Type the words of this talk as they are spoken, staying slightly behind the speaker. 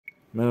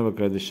Merhaba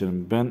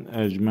kardeşlerim, ben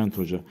Ercüment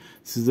Hoca.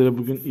 Sizlere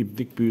bugün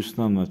iplik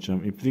büyüsünü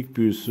anlatacağım. İplik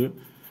büyüsü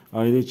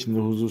aile içinde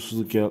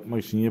huzursuzluk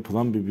yaratmak için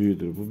yapılan bir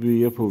büyüdür. Bu büyü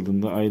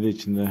yapıldığında aile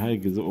içinde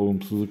herkese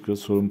olumsuzluk ve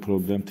sorun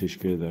problem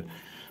teşkil eder.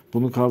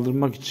 Bunu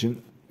kaldırmak için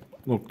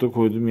nokta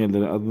koyduğum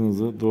yerlere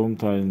adınızı, doğum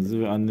tarihinizi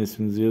ve anne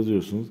isminizi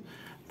yazıyorsunuz.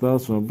 Daha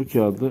sonra bu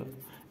kağıdı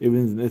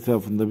evinizin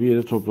etrafında bir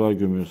yere toprağa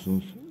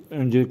gömüyorsunuz.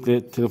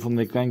 Öncelikle telefonun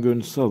ekran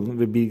görüntüsü alın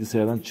ve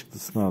bilgisayardan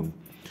çıktısını alın.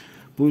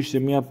 Bu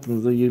işlemi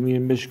yaptığınızda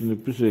 20-25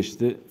 günlük bir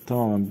süreçte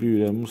tamamen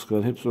büyüler,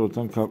 muskalar hepsi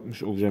ortadan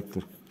kalkmış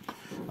olacaktır.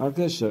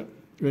 Arkadaşlar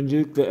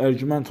öncelikle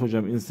Ercüment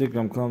Hocam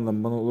Instagram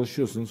kanalından bana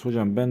ulaşıyorsunuz.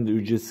 Hocam ben de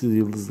ücretsiz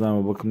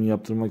yıldızlama bakımını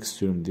yaptırmak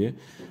istiyorum diye.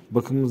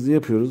 Bakımımızı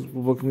yapıyoruz.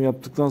 Bu bakımı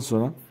yaptıktan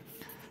sonra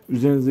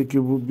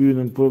üzerinizdeki bu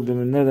büyünün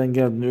probleminin nereden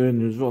geldiğini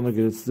öğreniyoruz ve ona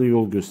göre size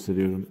yol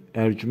gösteriyorum.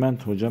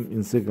 Ercüment Hocam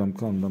Instagram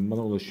kanalından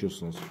bana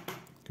ulaşıyorsunuz.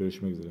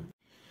 Görüşmek üzere.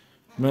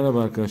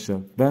 Merhaba arkadaşlar,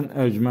 ben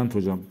Ercüment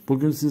Hocam.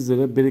 Bugün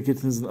sizlere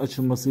bereketinizin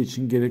açılması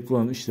için gerekli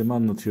olan işlemi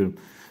anlatıyorum.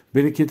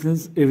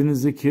 Bereketiniz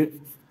evinizdeki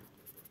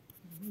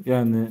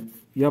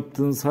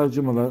yaptığınız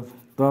harcamalar,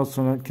 daha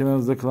sonra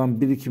kenarınızda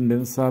kalan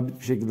birikimlerin sabit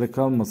bir şekilde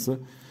kalması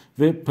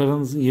ve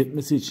paranızın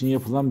yetmesi için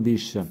yapılan bir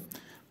işlem.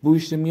 Bu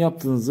işlemi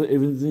yaptığınızda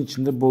evinizin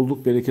içinde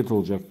bolluk bereket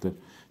olacaktır.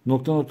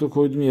 Nokta nokta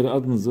koyduğum yere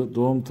adınızı,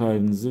 doğum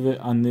tarihinizi ve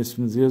anne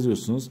isminizi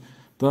yazıyorsunuz.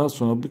 Daha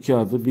sonra bu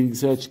kağıdı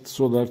bilgisayar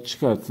çıktısı olarak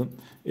çıkartın.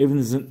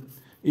 Evinizin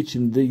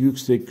İçinde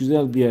yüksek,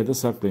 güzel bir yerde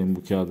saklayın bu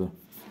kağıdı.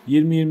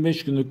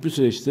 20-25 günlük bir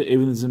süreçte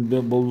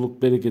evinizin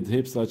bolluk, bereketi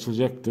hepsi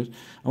açılacaktır.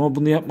 Ama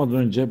bunu yapmadan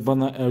önce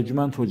bana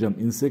Ercüment Hocam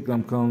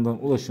Instagram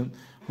kanalından ulaşın.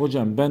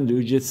 Hocam ben de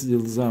ücretsiz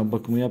yıldızlama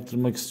bakımı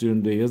yaptırmak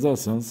istiyorum diye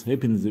yazarsanız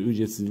hepinize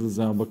ücretsiz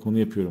yıldızlama bakımını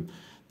yapıyorum.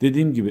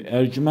 Dediğim gibi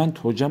Ercüment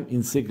Hocam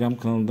Instagram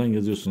kanalından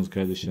yazıyorsunuz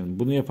kardeşlerim.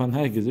 Bunu yapan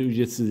herkese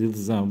ücretsiz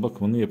yıldızlama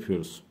bakımını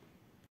yapıyoruz.